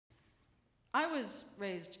I was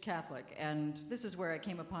raised Catholic, and this is where I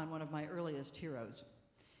came upon one of my earliest heroes.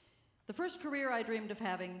 The first career I dreamed of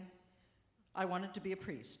having, I wanted to be a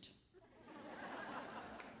priest.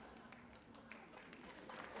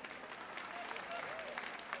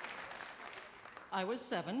 I was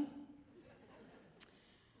 7.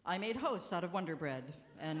 I made hosts out of Wonder Bread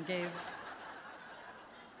and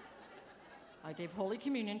I gave Holy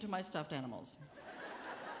Communion to my stuffed animals.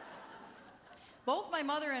 Both my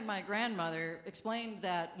mother and my grandmother explained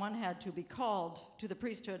that one had to be called to the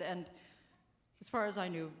priesthood, and as far as I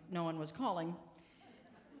knew, no one was calling.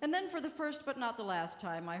 And then for the first but not the last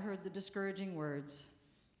time, I heard the discouraging words,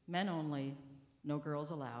 "Men only, no girls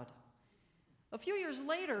allowed." A few years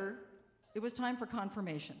later, it was time for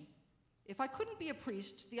confirmation. If I couldn't be a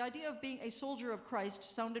priest, the idea of being a soldier of Christ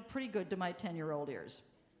sounded pretty good to my 10-year-old ears.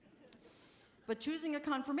 But choosing a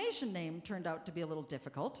confirmation name turned out to be a little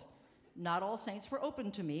difficult. Not all saints were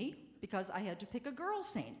open to me because I had to pick a girl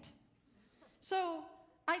saint. So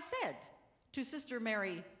I said to Sister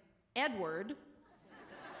Mary Edward,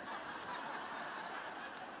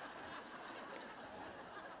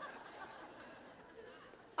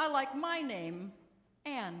 "I like my name,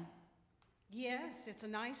 Anne." Yes, it's a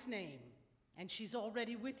nice name. And she's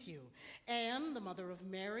already with you. Anne, the mother of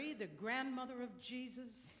Mary, the grandmother of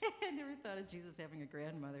Jesus. I never thought of Jesus having a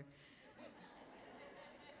grandmother.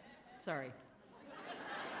 Sorry.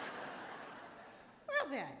 Well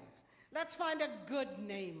then, let's find a good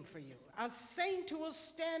name for you. A saint who will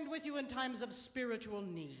stand with you in times of spiritual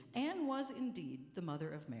need. Anne was indeed the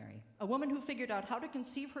mother of Mary, a woman who figured out how to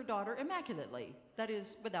conceive her daughter immaculately. That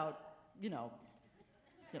is, without, you know.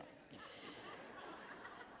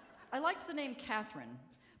 I liked the name Catherine,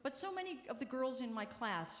 but so many of the girls in my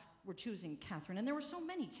class were choosing Catherine, and there were so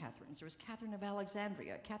many Catherines. There was Catherine of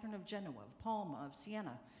Alexandria, Catherine of Genoa, of Palma, of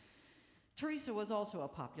Siena. Teresa was also a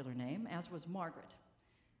popular name, as was Margaret.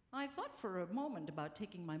 I thought for a moment about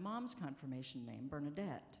taking my mom's confirmation name,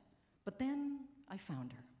 Bernadette, but then I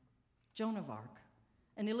found her, Joan of Arc,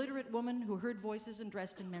 an illiterate woman who heard voices and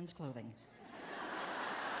dressed in men's clothing.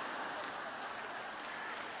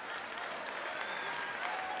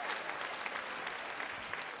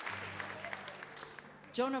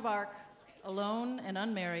 Joan of Arc, alone and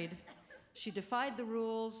unmarried, she defied the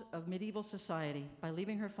rules of medieval society by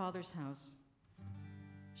leaving her father's house.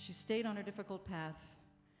 She stayed on her difficult path,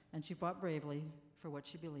 and she fought bravely for what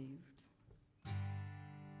she believed.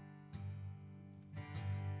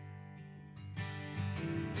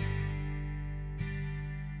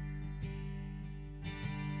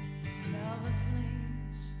 Now the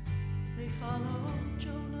flames, they follow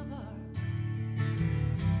Joan of Arc,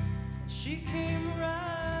 as she came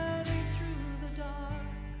riding through the dark.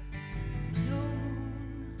 No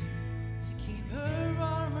moon to keep her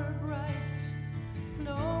armor bright,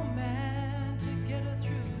 no man to get her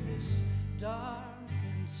through this dark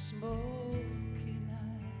and smoky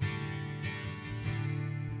night.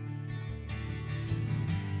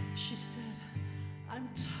 She said, "I'm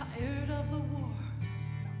tired of the war.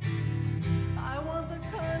 I want the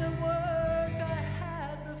kind of work I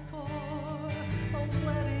had before, a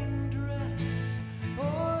wedding dress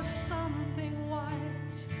or something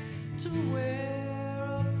white to wear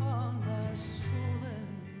upon my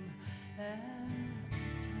swollen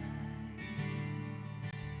appetite."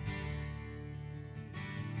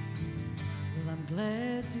 Well, I'm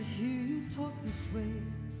glad to hear you talk this way.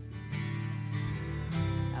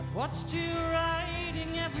 I've watched you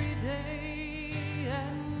writing every day,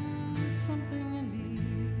 and something in me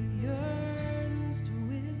yearns to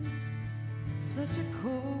win such a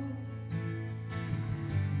cold,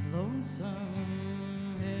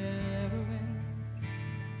 lonesome heroine.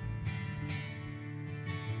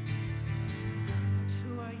 "And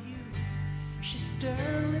who are you?" she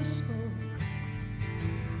sternly spoke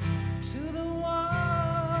to the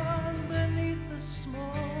one beneath the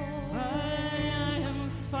smoke. "I am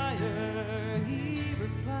fire," he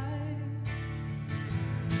replied.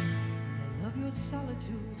 "I love your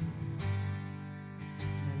solitude,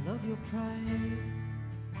 I love your pride."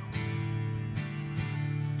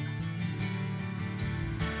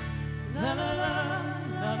 La la la,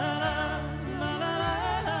 la la la, la la la,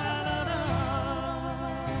 la la la,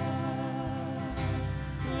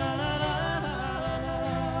 la la la,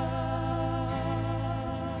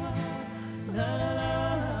 la la la,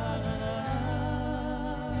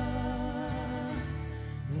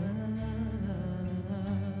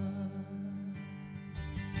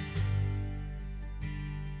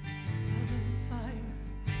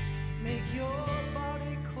 make your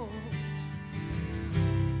body cold.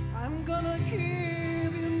 I'm gonna give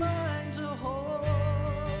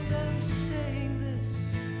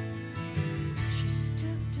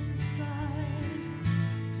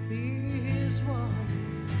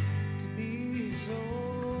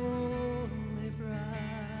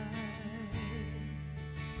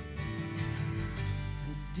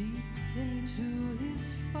into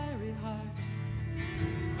his fiery heart.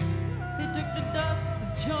 They took the dust of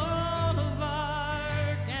Joan of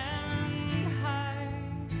Arc, and high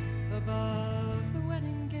above the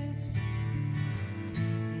wedding guests,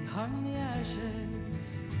 he hung the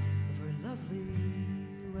ashes of her lovely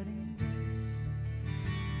wedding dress.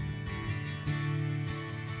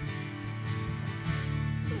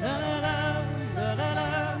 La la la, la la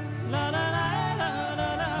la, la la la, la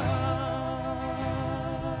la la,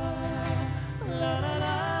 la la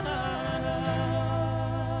la, la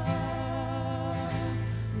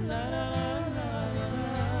la la, la la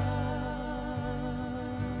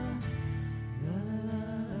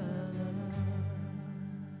la.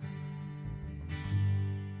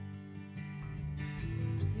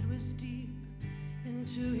 It was deep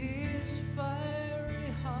into his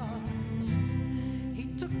fiery heart. He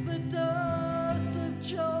took the dust of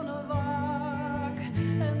Joan of Arc,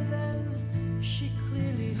 and then she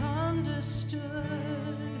clearly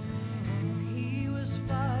understood. He was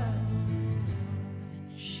fire,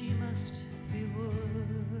 then she must be wood.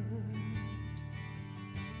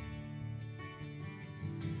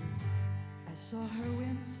 I saw her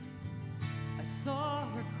wince, I saw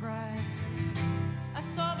her cry, I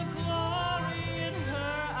saw the glory in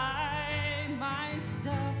her eye.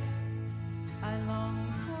 Myself, I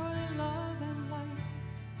long for love and light,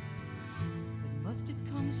 but must it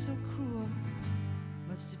come so cruel?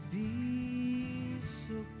 Must it be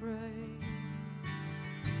so bright?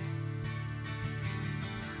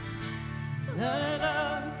 La la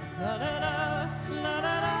la, la la la, la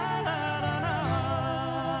la la, la la la,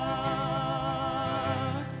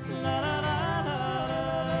 la la la,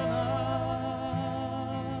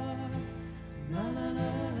 la la la,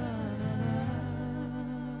 la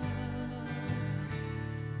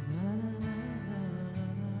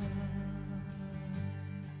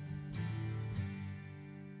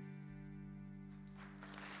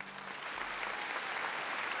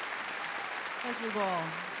As you all.